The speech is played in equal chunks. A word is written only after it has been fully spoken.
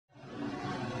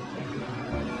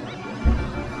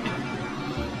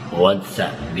What's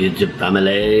up, YouTube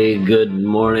family? Good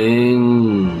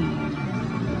morning.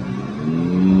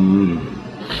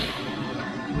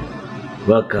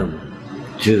 Welcome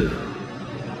to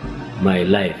my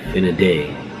life in a day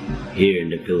here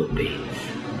in the Philippines.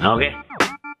 Okay?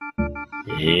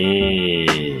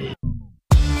 Yeah.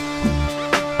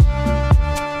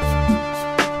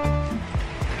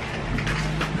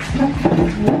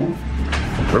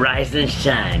 Rise and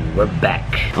shine, we're back.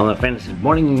 All my friends, good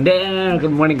morning there.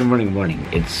 Good morning, good morning, good morning.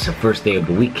 It's the first day of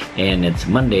the week and it's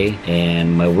Monday,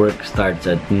 and my work starts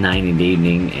at 9 in the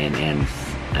evening and ends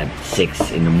at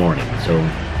 6 in the morning. So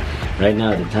right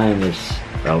now the time is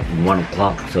about 1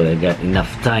 o'clock, so I got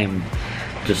enough time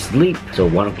to sleep. So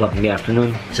 1 o'clock in the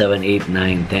afternoon, 7, 8,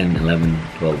 9, 10, 11,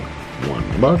 12,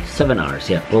 1. About 7 hours,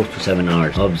 yeah, close to 7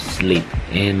 hours of sleep.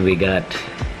 And we got,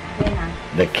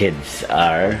 the kids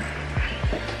are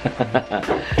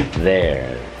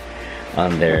there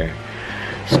on their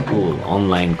school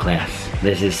online class.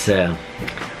 This is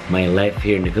my life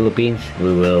here in the Philippines.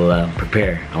 We will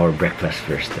prepare our breakfast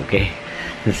first, okay?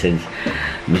 Since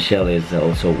Michelle is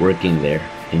also working there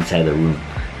inside the room.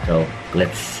 So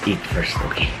let's eat first,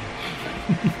 okay?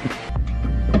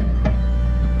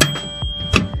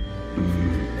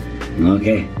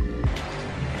 Okay.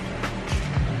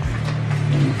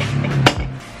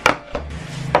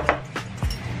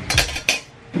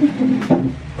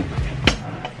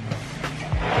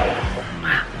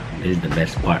 This is the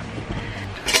best part.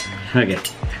 Okay.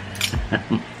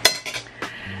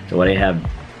 So what I have,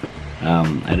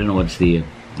 I don't know what's the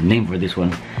name for this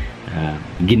one.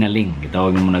 Ginaling.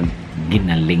 Itawag mo na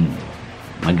ginaling.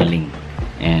 Magaling.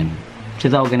 And sa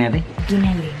tawag natin?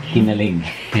 Ginaling. Ginaling.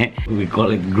 We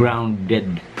call it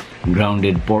grounded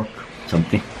pork.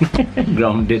 Something.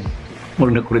 Grounded.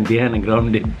 Huwag na kurentihan na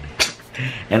grounded.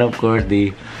 And of course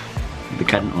the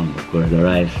kanon, of course, the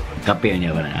rice. Kape niya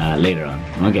later on.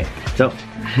 Okay, so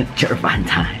fun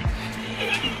time.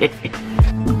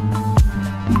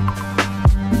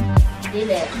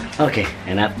 Okay,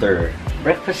 and after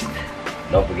breakfast,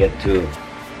 don't forget to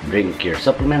drink your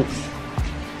supplements.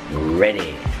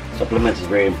 Ready. Supplements is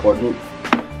very important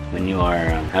when you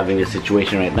are having this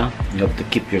situation right now. You have to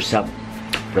keep yourself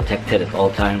protected at all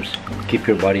times. Keep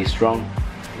your body strong.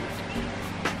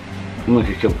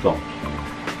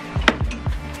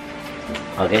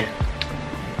 Okay,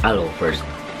 I'll go first.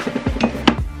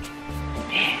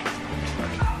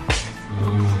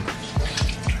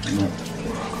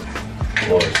 Of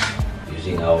course,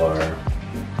 using our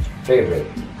favorite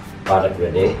product of the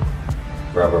day,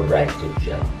 rubber bracketed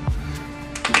gel.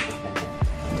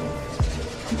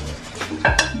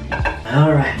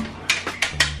 Alright,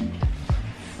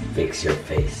 fix your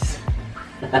face.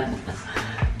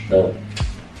 So,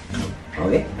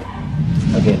 okay.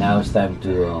 Okay, now it's time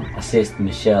to assist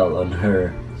Michelle on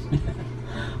her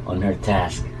on her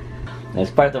task.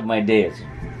 That's part of my day.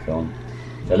 So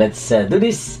let's do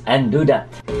this and do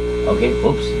that. Okay,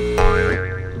 oops.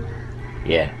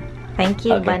 Yeah. Thank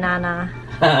you, okay. Banana.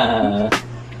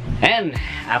 And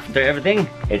after everything,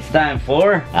 it's time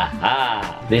for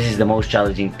this is the most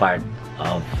challenging part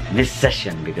of this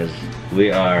session because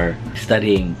we are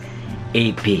studying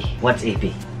AP. What's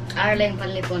AP? Araling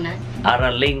Panlipunan.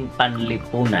 Araling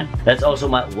Panlipunan. That's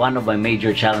also one of my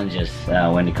major challenges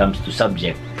when it comes to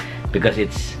subject, because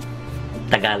it's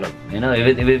Tagalog. You know,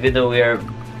 even though we are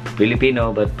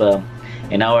Filipino, but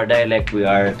in our dialect we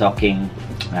are talking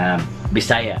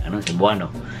Bisaya, ano, Cebuano.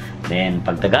 Then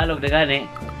pag Tagalog na gani,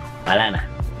 wala na.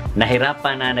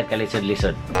 Nahirapan na,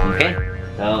 nagkalisod-lisod. Okay?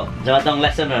 So itong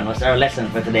lesson ron. What's our lesson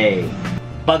for today?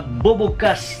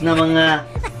 Pagbubukas ng mga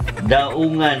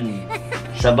daungan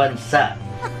sa bansa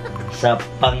sa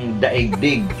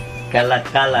pangdaigdig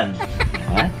kalakalan.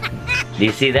 What? Do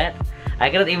you see that? I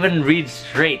cannot even read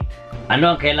straight.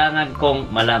 Ano ang kailangan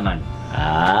kong malaman?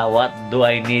 What do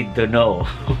I need to know?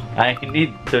 I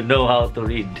need to know how to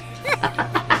read.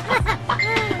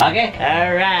 Okay?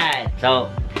 Alright. So,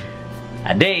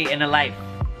 a day in a life.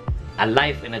 A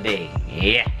life in a day.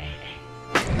 Yeah.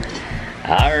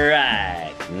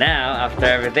 Alright. Now, after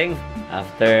everything,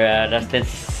 after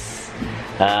Dustin's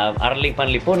Araling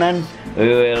Panlipunan,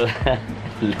 we will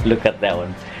look at that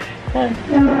one.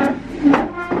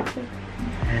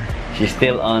 She's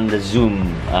still on the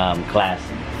Zoom class,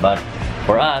 but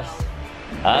for us,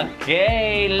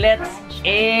 okay, let's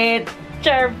eat.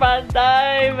 Charpan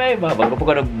time. Ay, bago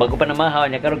pa namahaw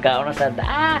niya karon kaon na sa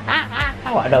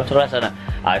wa daw surasa na.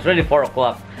 It's already 4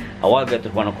 o'clock. I want to get to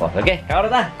 1 o'clock. Okay,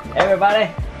 kaon na, everybody.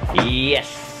 Yes,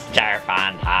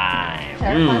 Charpan time.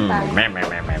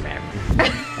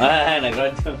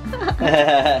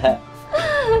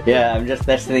 Yeah, I'm just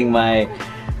testing my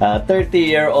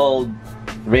 30-year-old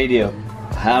radio,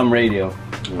 ham radio.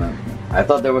 I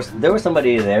thought there was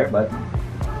somebody there, but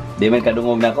di man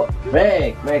kadungog na ako.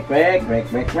 Break.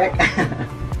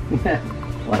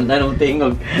 Wala nung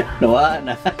tingog. Nawa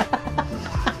na.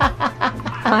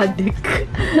 Adik.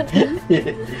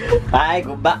 Hi,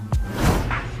 kumba.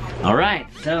 Alright,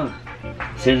 so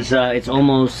since it's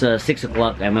almost 6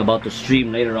 o'clock, I'm about to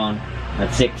stream later on at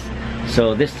 6.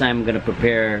 So this time I'm gonna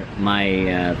prepare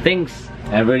my things.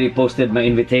 I've already posted my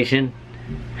invitation.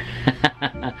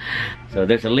 So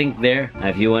there's a link there.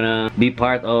 If you wanna be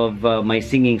part of my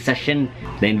singing session,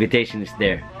 the invitation is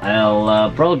there.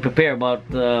 I'll probably prepare about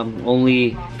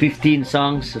only 15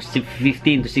 songs,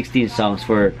 15 to 16 songs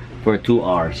for 2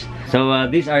 hours. So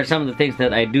these are some of the things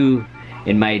that I do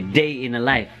in my day in a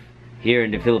life here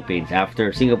in the Philippines.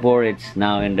 After Singapore, it's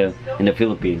now in the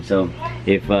Philippines. So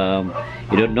if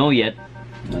you don't know yet,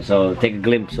 so take a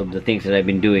glimpse of the things that I've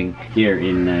been doing here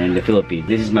in the Philippines.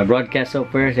 This is my broadcast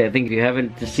software. So I think if you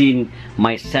haven't seen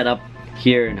my setup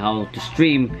here and how to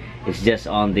stream, it's just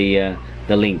on the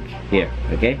link here.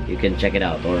 Okay, you can check it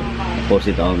out, or I'll post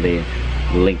it on the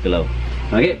link below.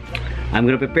 Okay, I'm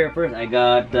gonna prepare first. I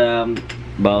got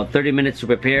about 30 minutes to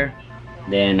prepare.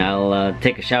 Then I'll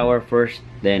take a shower first.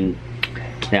 Then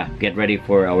yeah, get ready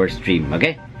for our stream.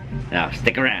 Okay, now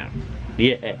stick around.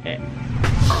 Yeah.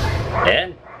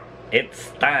 And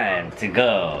it's time to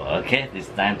go. Okay, it's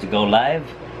time to go live.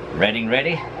 Ready?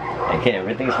 Okay,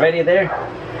 everything's ready there.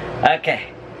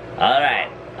 Okay, all right,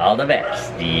 all the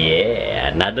best. Yeah,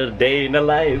 another day in the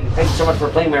life. Thanks so much for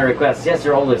playing my requests. Yes,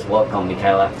 you're always welcome,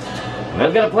 Michaela.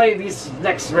 We're gonna play these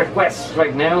next requests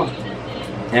right now.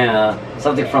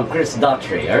 Something from Chris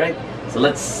Daughtry. All right, so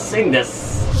let's sing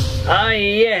this. Ah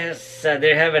yes, there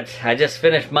you have it. I just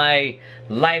finished my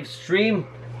live stream.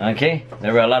 Okay,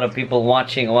 there were a lot of people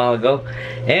watching a while ago,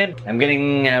 and I'm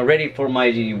getting ready for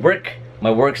my work. My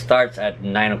work starts at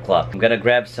 9 o'clock. I'm gonna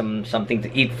grab something to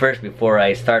eat first before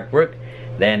I start work.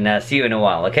 Then see you in a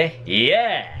while. Okay?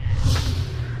 Yeah.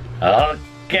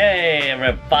 Okay,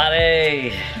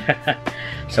 everybody.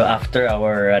 So after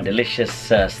our delicious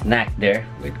snack there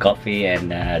with coffee and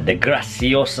the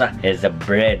graciosa is a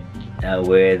bread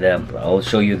with. I'll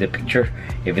show you the picture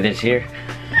if it is here.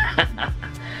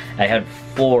 I had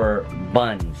 4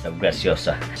 buns of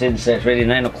graciosa. Since it's already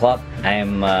 9 o'clock,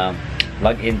 I'm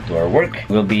logged into our work.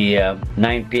 Will be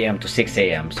 9 p.m. to 6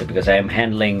 a.m. So because I am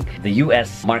handling the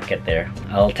US market there,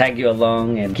 I'll tag you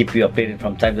along and keep you updated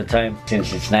from time to time.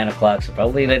 Since it's 9 o'clock, so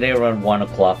probably today around 1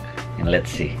 o'clock. And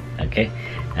let's see, okay?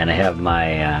 And I have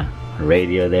my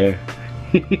radio there.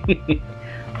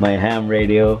 My ham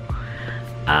radio.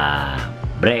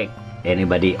 Break.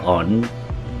 Anybody on?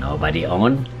 Nobody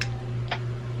on?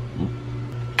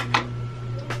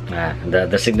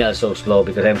 The signal is so slow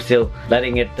because I'm still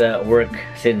letting it work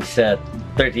since 30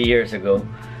 years ago.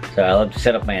 So I'll have to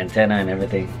set up my antenna and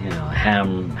everything. You know,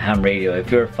 ham radio.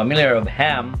 If you're familiar of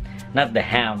ham, not the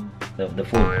ham, the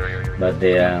food, but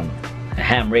the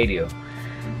ham radio.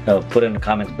 So put in the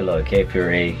comments below, okay, if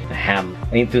you're a ham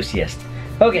enthusiast.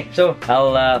 Okay, so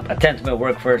I'll attend to my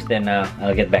work first, then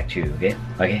I'll get back to you, okay?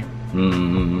 Okay?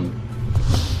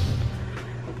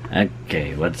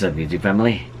 Okay, what's up, YouTube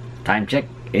family? Time check.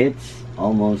 It's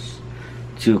almost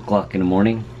 2 o'clock in the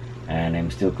morning, and I'm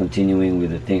still continuing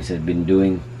with the things I've been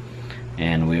doing,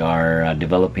 and we are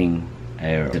developing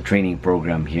the training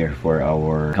program here for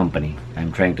our company.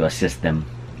 I'm trying to assist them,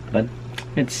 but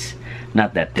it's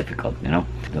not that difficult, you know.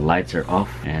 The lights are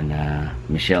off, and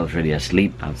Michelle's already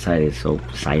asleep. Outside is so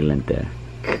silent there.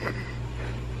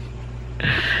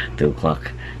 2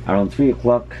 o'clock. Around 3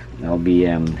 o'clock, I'll be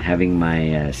having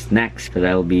my snacks, but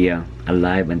I'll be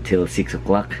alive until 6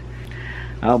 o'clock.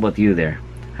 How about you there?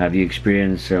 Have you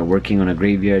experienced working on a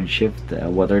graveyard shift?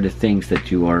 What are the things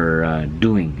that you are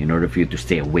doing in order for you to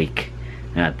stay awake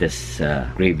at this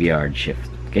graveyard shift?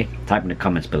 Okay, type in the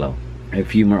comments below. A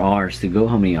few more hours to go.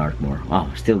 How many hours more? Oh,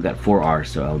 still got 4 hours,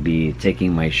 so I'll be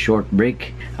taking my short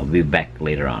break. I'll be back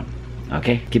later on.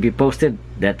 Okay, keep you posted.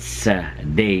 That's a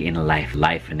day in a life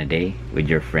in a day with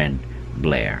your friend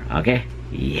Blaire. Okay,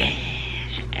 yeah.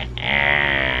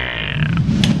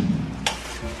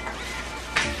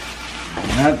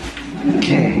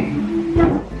 Okay,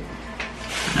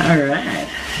 all right.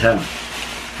 So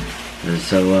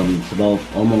it's about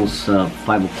almost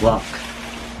 5 o'clock.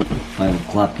 5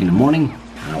 o'clock in the morning.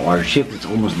 Our shift is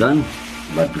almost done,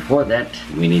 but before that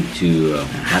we need to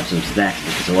have some snacks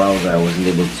because a while ago I wasn't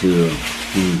able to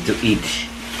eat.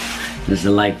 This is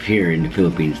the life here in the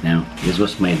Philippines now. This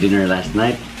was my dinner last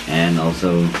night, and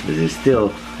also this is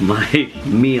still my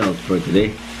meal for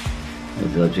today.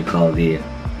 This is what we call the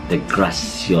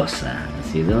graciosa.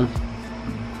 See those?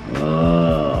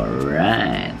 All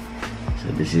right. So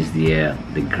this is the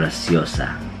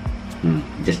graciosa.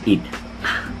 Just eat.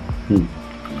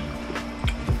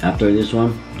 After this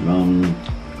one, around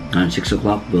 6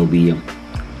 o'clock, we'll be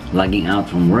logging out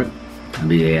from work. I'll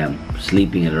be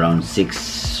sleeping at around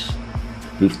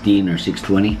 6:15 or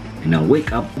 6:20, and I'll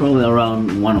wake up probably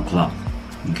around 1 o'clock.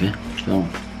 Okay, so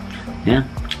yeah,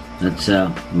 that's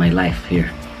my life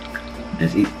here.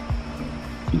 Let's eat.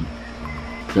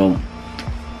 So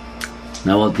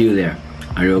now, what do you there?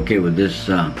 Are you okay with this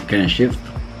kind of shift?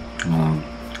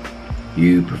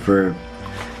 You prefer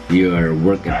your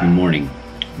work at the morning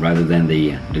rather than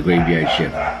the graveyard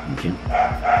shift? Okay.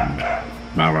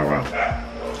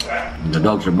 The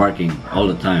dogs are barking all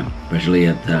the time, especially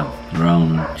at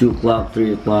around 2 o'clock,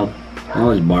 3 o'clock.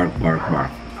 Always bark, bark,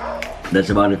 bark. That's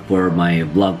about it for my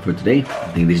vlog for today.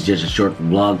 I think this is just a short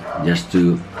vlog just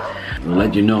to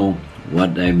let you know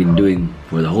what I've been doing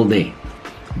for the whole day.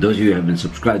 Those of you who haven't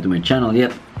subscribed to my channel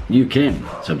yet, you can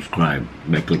subscribe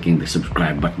by clicking the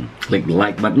subscribe button. Click the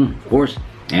like button, of course,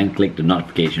 and click the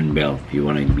notification bell if you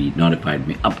want to be notified of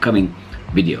my upcoming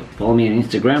video. Follow me on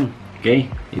Instagram, okay?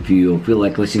 If you feel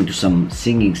like listening to some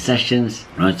singing sessions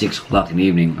around 6 o'clock in the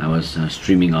evening, I was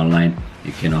streaming online.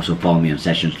 You can also follow me on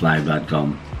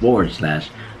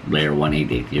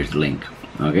sessionslive.com/Blaire188. Here's the link,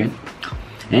 okay?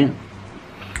 And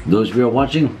those of you who are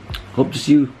watching, hope to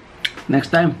see you next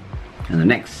time in the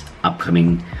next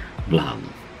upcoming vlog.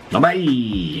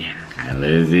 Bye-bye!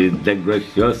 This is the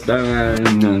graciosa.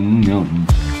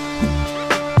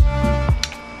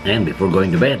 And before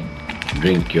going to bed,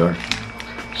 drink your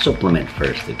supplement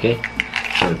first, okay?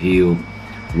 So if you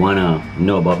wanna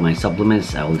know about my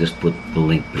supplements, I will just put the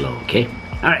link below, okay?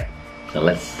 Alright, so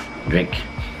let's drink.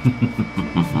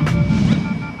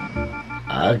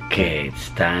 Okay, it's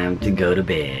time to go to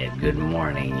bed. Good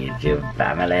morning, YouTube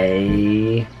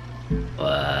family.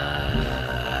 Wow.